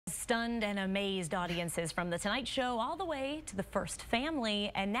stunned and amazed audiences from The Tonight Show all the way to The First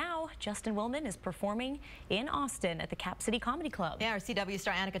Family. And now Justin Willman is performing in Austin at the Cap City Comedy Club. Yeah, our CW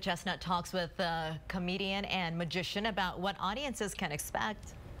star Annika Chestnut talks with comedian and magician about what audiences can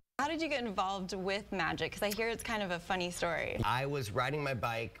expect. How did you get involved with magic? Because I hear it's kind of a funny story. I was riding my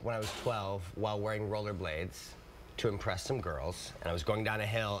bike when I was 12 while wearing rollerblades to impress some girls, and I was going down a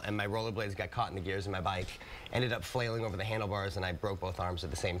hill and my rollerblades got caught in the gears of my bike, ended up flailing over the handlebars, and I broke both arms at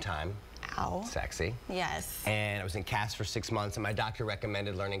the same time. Ow. Sexy. Yes. And I was in cast for 6 months, and my doctor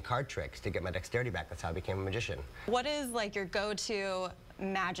recommended learning card tricks to get my dexterity back. That's how I became a magician. What is like your go-to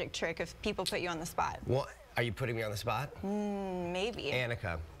magic trick if people put you on the spot? Well, are you putting me on the spot? Maybe.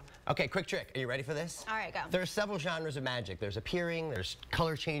 Annika. Okay, quick trick. Are you ready for this? All right, go. There are several genres of magic. There's appearing, there's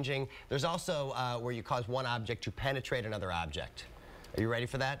color changing. There's also where you cause one object to penetrate another object. Are you ready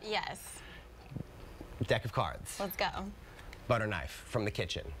for that? Yes. Deck of cards. Let's go. Butter knife from the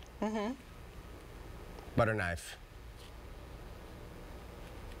kitchen. Butter knife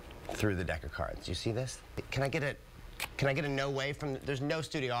through the deck of cards. You see this? Can I get a no way from? There's no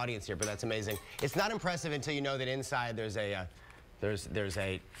studio audience here, but that's amazing. It's not impressive until you know that inside there's a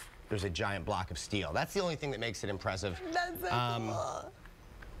giant block of steel. That's the only thing that makes it impressive. That's so cool.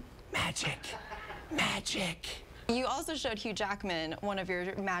 Magic. Magic. You also showed Hugh Jackman one of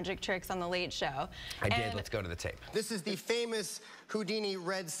your magic tricks on The Late Show. I did. Let's go to the tape. This is the famous Houdini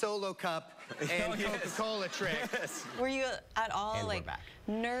red Solo cup and Coca-Cola trick. Yes. Were you at all And like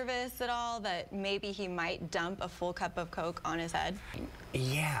nervous at all that maybe he might dump a full cup of Coke on his head?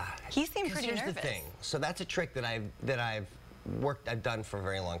 Yeah. He seemed pretty here's nervous. The thing. So that's a trick that I've done for a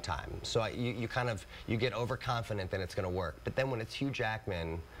very long time. So you get overconfident that it's going to work. But then when it's Hugh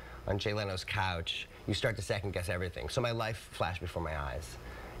Jackman on Jay Leno's couch, you start to second guess everything. So my life flashed before my eyes.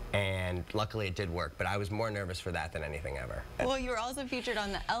 And luckily it did work, but I was more nervous for that than anything ever. Well, you were also featured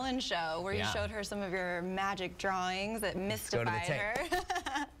on The Ellen Show where you showed her some of your magic drawings that mystified her.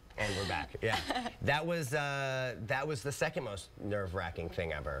 And we're back. Yeah, that was the second most nerve-wracking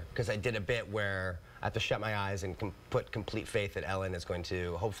thing ever, because I did a bit where I have to shut my eyes and put complete faith that Ellen is going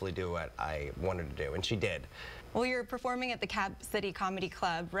to hopefully do what I wanted to do, and she did. Well, you're performing at the Cap City Comedy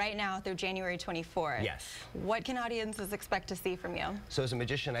Club right now through January 24th. Yes. What can audiences expect to see from you? So as a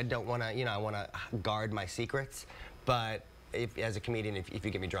magician, I don't want to, I want to guard my secrets, but as a comedian, if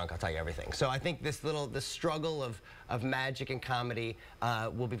you get me drunk, I'll tell you everything. So I think this struggle of magic and comedy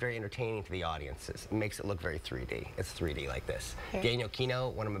will be very entertaining to the audiences. It makes it look very 3D. It's 3D like this. Daniel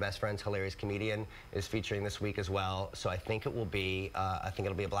Kino, one of my best friends, hilarious comedian, is featuring this week as well. So I think it will be,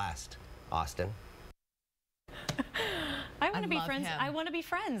 it'll be a blast. Austin. I want to be friends. I want to be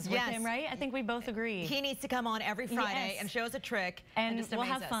friends with him, right? I think we both agree. He needs to come on every Friday and show us a trick and we'll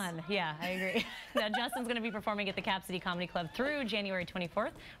have fun. Yeah, I agree. Now, Justin's going to be performing at the Cap City Comedy Club through January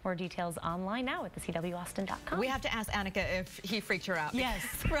 24th. More details online now at thecwaustin.com. We have to ask Annika if he freaked her out. Yes,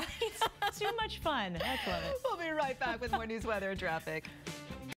 right. Too much fun. That's love it. We'll be right back with more news, weather, and traffic.